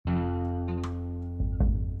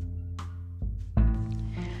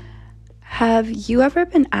Have you ever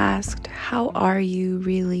been asked, how are you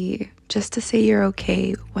really, just to say you're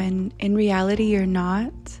okay when in reality you're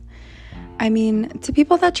not? I mean, to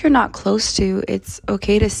people that you're not close to, it's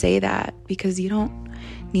okay to say that because you don't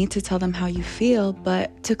need to tell them how you feel,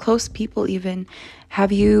 but to close people even,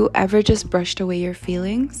 have you ever just brushed away your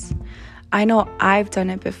feelings? I know I've done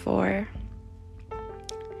it before.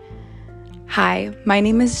 Hi, my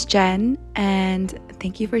name is Jen, and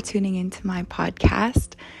thank you for tuning into my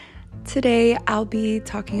podcast. Today, I'll be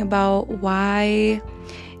talking about why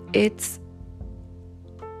it's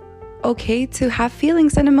okay to have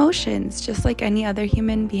feelings and emotions, just like any other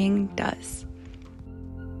human being does.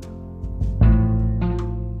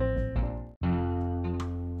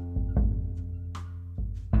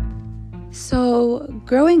 So,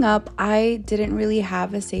 growing up, I didn't really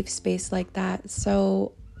have a safe space like that.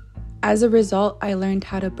 So, as a result, I learned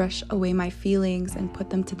how to brush away my feelings and put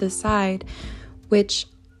them to the side, which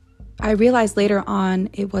I realized later on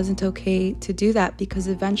it wasn't okay to do that because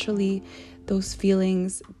eventually those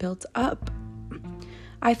feelings built up.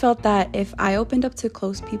 I felt that if I opened up to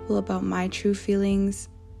close people about my true feelings,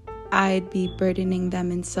 I'd be burdening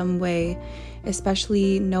them in some way,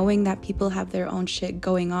 especially knowing that people have their own shit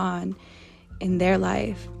going on in their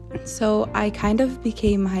life. So I kind of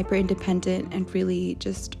became hyper independent and really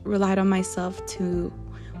just relied on myself to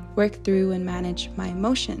work through and manage my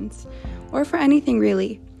emotions, or for anything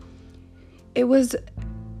really. It was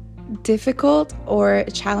difficult or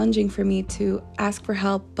challenging for me to ask for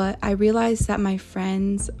help, but I realized that my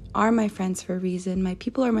friends are my friends for a reason. My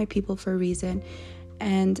people are my people for a reason,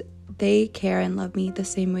 and they care and love me the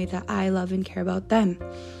same way that I love and care about them.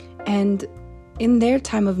 And in their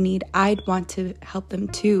time of need, I'd want to help them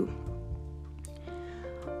too.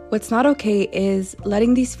 What's not okay is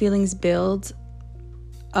letting these feelings build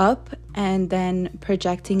up and then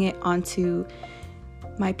projecting it onto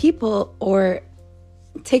my people, or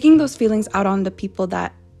taking those feelings out on the people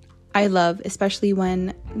that I love, especially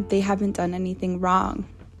when they haven't done anything wrong.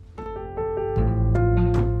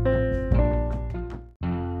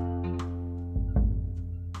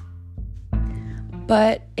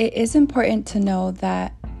 But it is important to know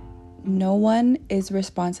that no one is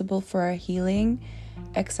responsible for our healing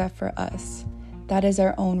except for us. That is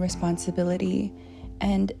our own responsibility.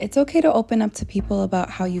 And it's okay to open up to people about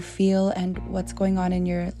how you feel and what's going on in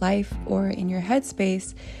your life or in your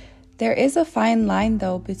headspace. There is a fine line,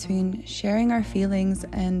 though, between sharing our feelings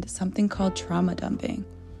and something called trauma dumping.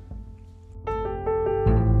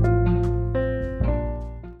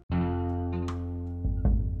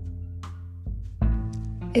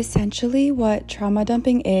 Essentially, what trauma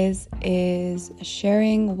dumping is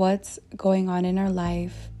sharing what's going on in our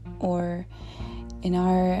life or in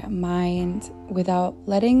our mind without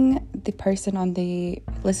letting the person on the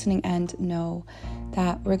listening end know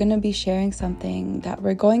that we're going to be sharing something that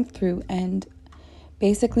we're going through, and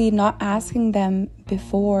basically not asking them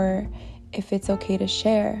before if it's okay to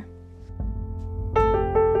share.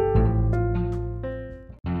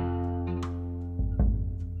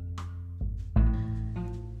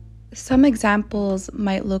 Some examples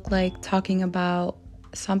might look like talking about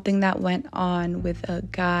something that went on with a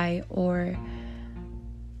guy, or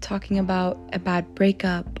talking about a bad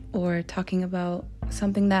breakup, or talking about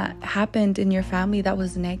something that happened in your family that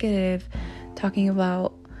was negative, talking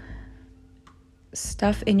about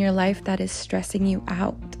stuff in your life that is stressing you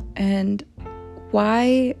out, and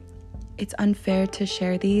why it's unfair to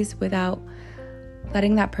share these without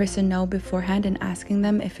letting that person know beforehand and asking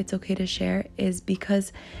them if it's okay to share is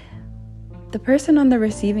because the person on the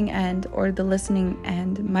receiving end or the listening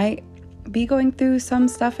end might be going through some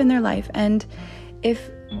stuff in their life, and if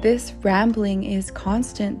this rambling is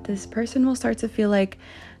constant, this person will start to feel like,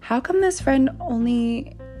 how come this friend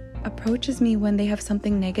only approaches me when they have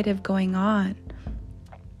something negative going on?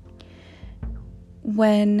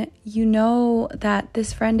 When you know that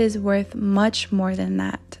this friend is worth much more than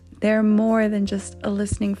that. They're more than just a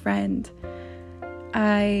listening friend.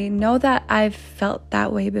 I know that I've felt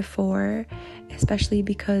that way before, especially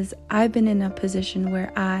because I've been in a position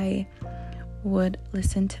where I would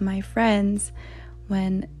listen to my friends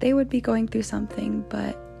when they would be going through something,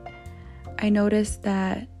 but I noticed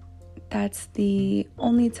that that's the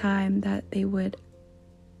only time that they would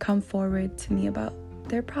come forward to me about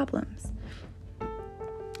their problems.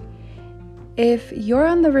 If you're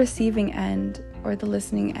on the receiving end or the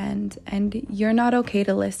listening end and you're not okay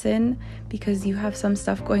to listen because you have some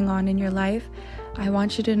stuff going on in your life, I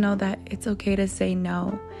want you to know that it's okay to say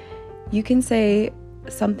no. You can say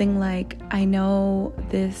something like, I know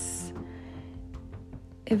this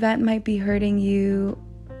event might be hurting you.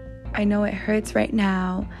 I know it hurts right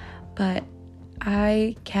now, but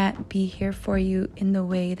I can't be here for you in the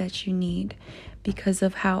way that you need because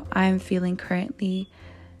of how I'm feeling currently.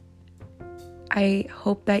 I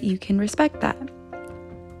hope that you can respect that.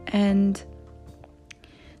 And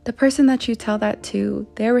the person that you tell that to,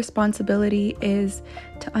 their responsibility is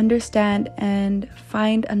to understand and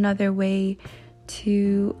find another way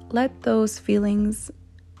to let those feelings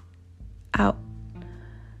out.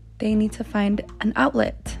 They need to find an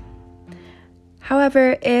outlet.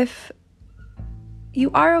 However, if you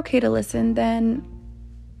are okay to listen, then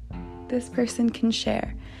this person can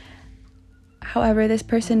share. However, this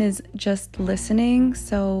person is just listening,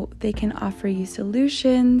 so they can offer you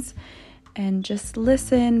solutions and just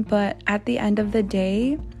listen. But at the end of the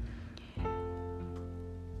day,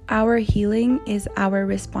 our healing is our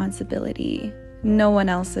responsibility, no one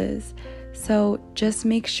else's. So just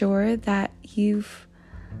make sure that you've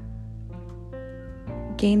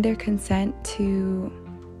gained their consent to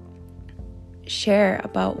share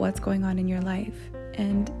about what's going on in your life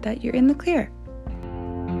and that you're in the clear.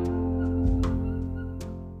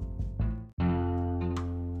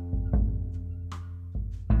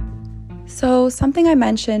 So something I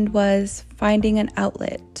mentioned was finding an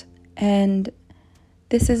outlet, and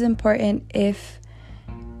this is important if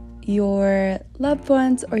your loved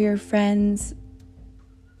ones or your friends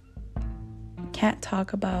can't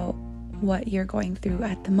talk about what you're going through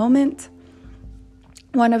at the moment.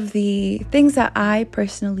 One of the things that I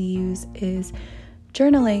personally use is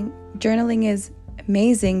journaling. Journaling is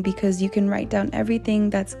amazing because you can write down everything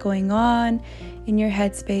that's going on in your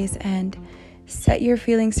headspace and set your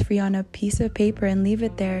feelings free on a piece of paper and leave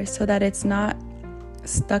it there so that it's not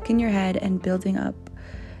stuck in your head and building up.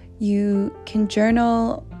 You can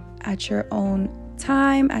journal at your own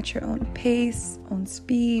time, at your own pace, own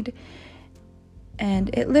speed, and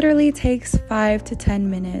it literally takes 5 to 10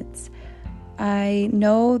 minutes. I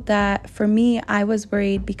know that for me, I was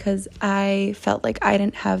worried because I felt like I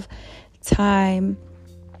didn't have time,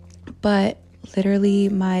 but literally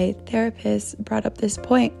my therapist brought up this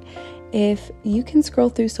point. If you can scroll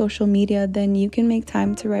through social media, then you can make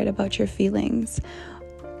time to write about your feelings.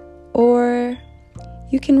 Or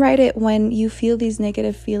you can write it when you feel these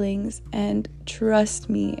negative feelings, and trust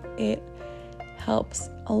me, it helps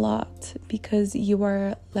a lot because you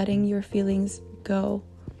are letting your feelings go.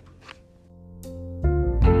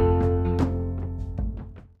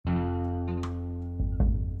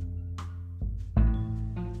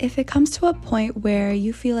 If it comes to a point where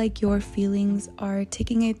you feel like your feelings are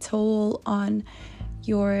taking a toll on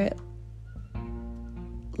your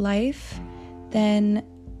life, then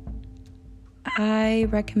I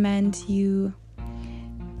recommend you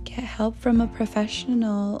get help from a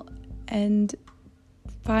professional and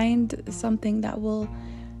find something that will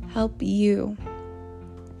help you.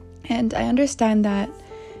 And I understand that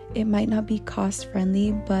it might not be cost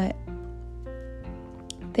friendly, but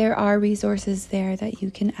there are resources there that you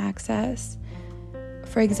can access.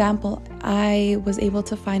 For example, I was able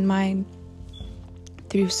to find mine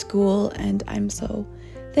through school, and I'm so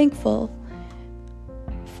thankful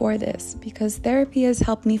for this because therapy has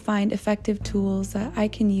helped me find effective tools that I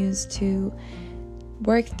can use to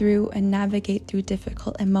work through and navigate through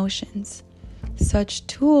difficult emotions. Such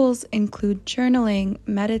tools include journaling,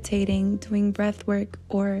 meditating, doing breath work,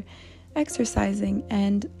 or exercising,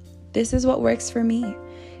 and this is what works for me.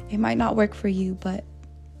 It might not work for you, but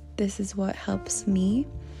this is what helps me.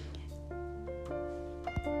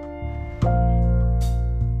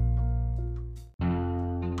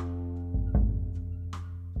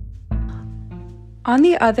 On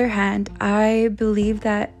the other hand, I believe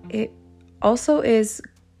that it also is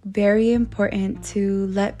very important to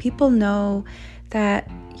let people know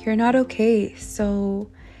that you're not okay, so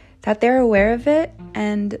that they're aware of it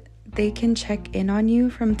and they can check in on you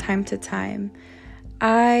from time to time.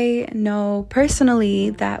 I know personally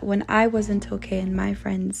that when I wasn't okay and my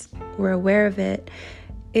friends were aware of it,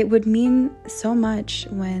 it would mean so much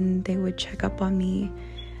when they would check up on me,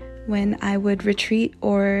 when I would retreat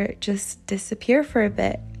or just disappear for a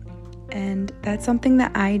bit. And that's something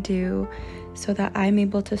that I do so that I'm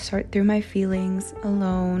able to sort through my feelings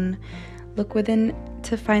alone, look within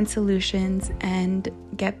to find solutions, and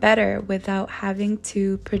get better without having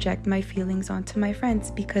to project my feelings onto my friends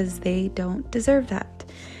because they don't deserve that.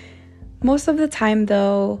 Most of the time,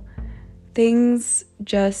 though, things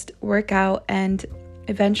just work out, and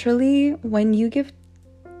eventually, when you give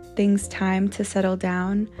things time to settle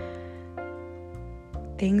down,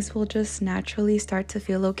 things will just naturally start to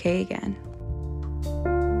feel okay again.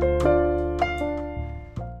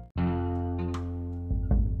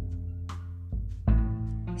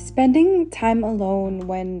 Spending time alone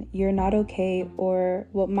when you're not okay, or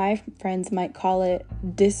what my friends might call it,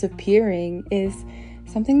 disappearing, is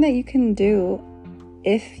something that you can do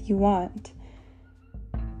if you want.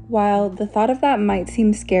 While the thought of that might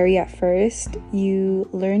seem scary at first, you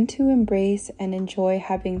learn to embrace and enjoy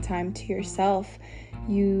having time to yourself.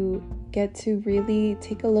 You get to really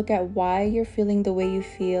take a look at why you're feeling the way you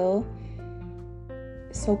feel,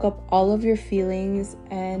 soak up all of your feelings,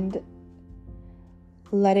 and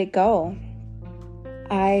let it go.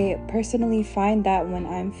 I personally find that when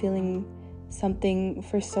I'm feeling something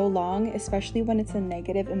for so long, especially when it's a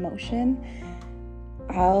negative emotion,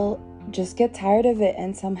 I'll just get tired of it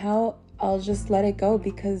and somehow I'll just let it go,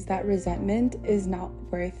 because that resentment is not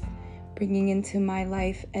worth bringing into my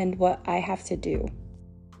life and what I have to do.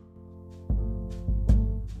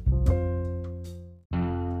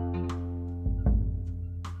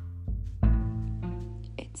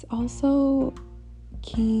 It's also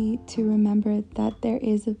key to remember that there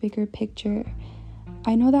is a bigger picture.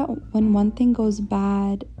 I know that when one thing goes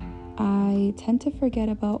bad, I tend to forget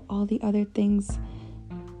about all the other things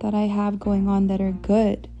that I have going on that are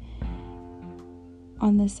good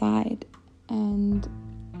on the side. And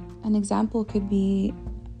an example could be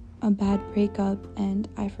a bad breakup, and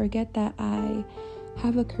I forget that I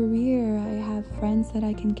have a career, I have friends that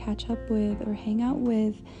I can catch up with or hang out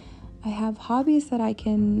with, I have hobbies that I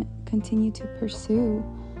can continue to pursue.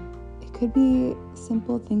 It could be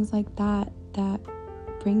simple things like that that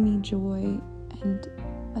bring me joy and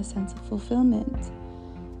a sense of fulfillment.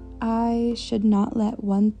 I should not let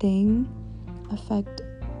one thing affect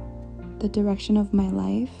the direction of my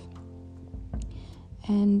life.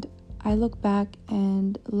 And I look back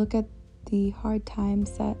and look at the hard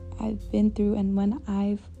times that I've been through, and when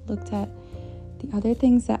I've looked at the other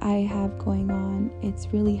things that I have going on, it's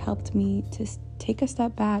really helped me to take a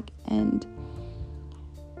step back and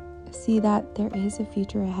see that there is a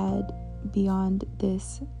future ahead beyond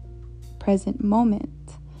this present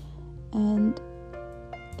moment. And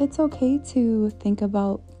it's okay to think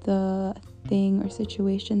about the thing or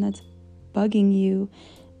situation that's bugging you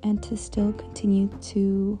and to still continue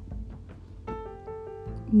to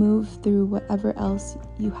move through whatever else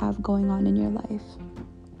you have going on in your life.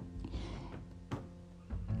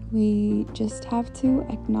 We just have to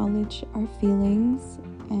acknowledge our feelings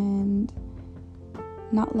and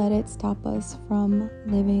not let it stop us from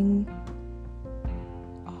living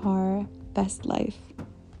our best life.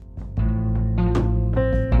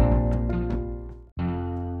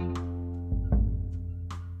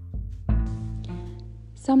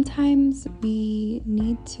 Sometimes we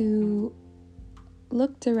need to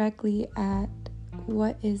look directly at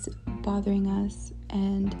what is bothering us,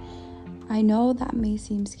 and I know that may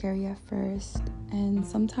seem scary at first, and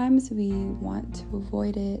sometimes we want to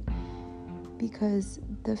avoid it because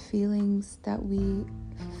the feelings that we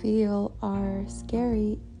feel are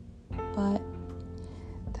scary, but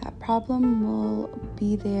that problem will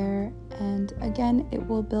be there, and again, it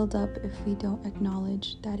will build up if we don't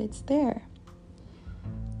acknowledge that it's there.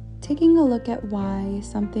 Taking a look at why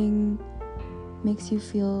something makes you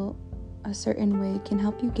feel a certain way can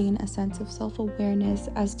help you gain a sense of self-awareness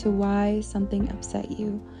as to why something upset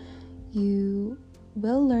you. You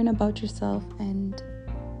will learn about yourself, and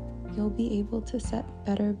you'll be able to set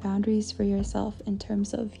better boundaries for yourself in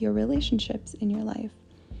terms of your relationships in your life.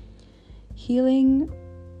 Healing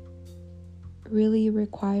really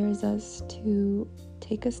requires us to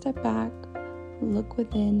take a step back, look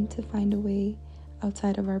within to find a way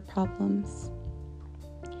outside of our problems.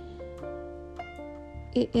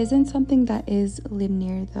 It isn't something that is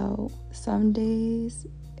linear though. Some days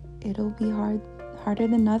it'll be harder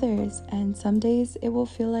than others, and some days it will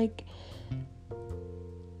feel like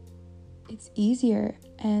it's easier,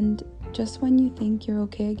 and just when you think you're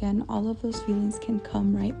okay again, all of those feelings can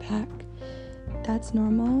come right back. That's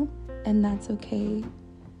normal and that's okay.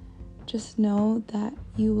 Just know that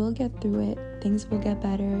you will get through it. Things will get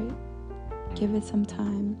better. Give it some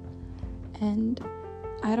time. And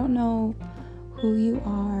I don't know who you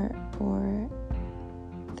are or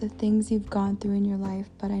the things you've gone through in your life,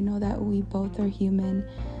 but I know that we both are human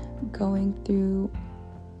going through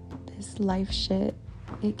this life shit.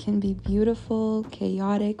 It can be beautiful,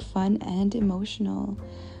 chaotic, fun, and emotional.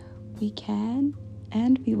 We can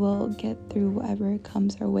and we will get through whatever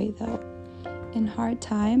comes our way though. In hard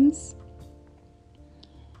times,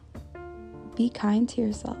 be kind to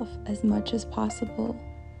yourself as much as possible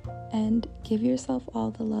and give yourself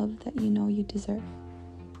all the love that you know you deserve.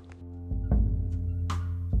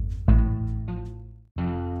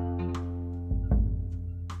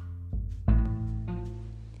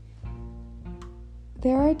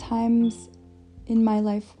 There are times in my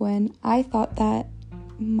life when I thought that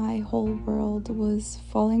my whole world was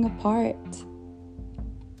falling apart,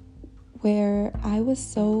 where I was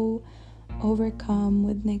so overcome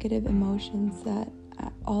with negative emotions that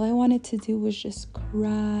all I wanted to do was just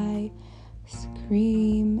cry,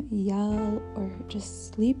 scream, yell, or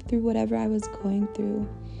just sleep through whatever I was going through.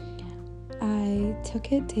 I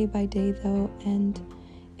took it day by day though, and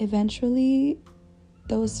eventually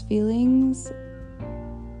those feelings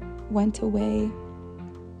went away.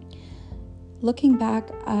 Looking back,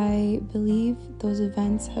 I believe those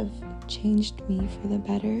events have changed me for the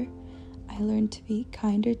better. I learned to be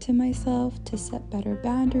kinder to myself, to set better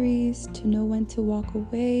boundaries, to know when to walk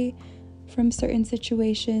away from certain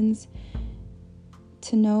situations,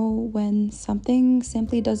 to know when something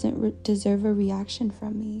simply doesn't deserve a reaction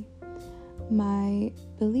from me. My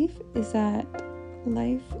belief is that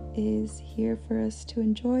life is here for us to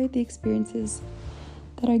enjoy the experiences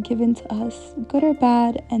that are given to us, good or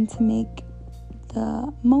bad, and to make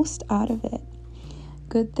the most out of it.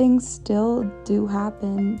 Good things still do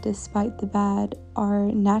happen despite the bad.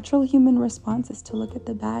 Our natural human response is to look at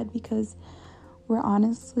the bad because we're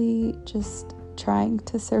honestly just trying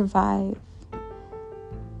to survive.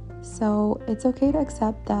 So it's okay to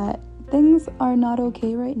accept that things are not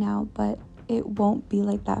okay right now, but it won't be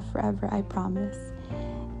like that forever, I promise.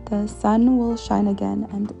 The sun will shine again,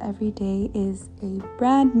 and every day is a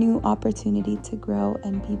brand new opportunity to grow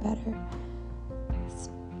and be better.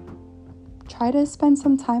 Try to spend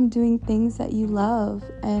some time doing things that you love,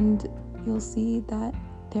 and you'll see that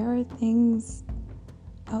there are things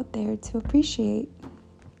out there to appreciate.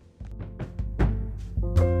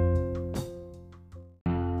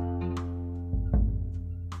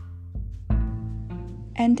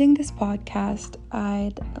 Ending this podcast,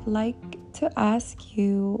 I'd like to ask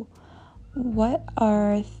you, what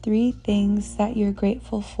are 3 things that you're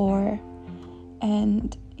grateful for?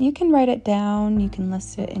 And you can write it down, you can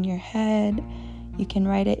list it in your head, you can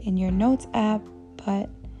write it in your notes app, but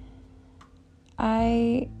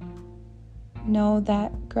I know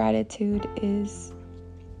that gratitude is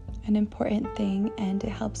an important thing, and it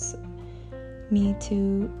helps me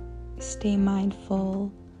to stay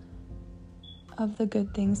mindful of the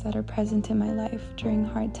good things that are present in my life during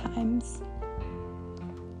hard times.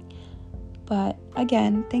 But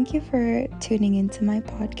again, thank you for tuning into my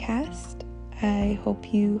podcast. I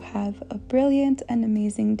hope you have a brilliant and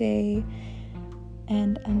amazing day.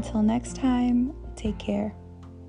 And until next time, take care.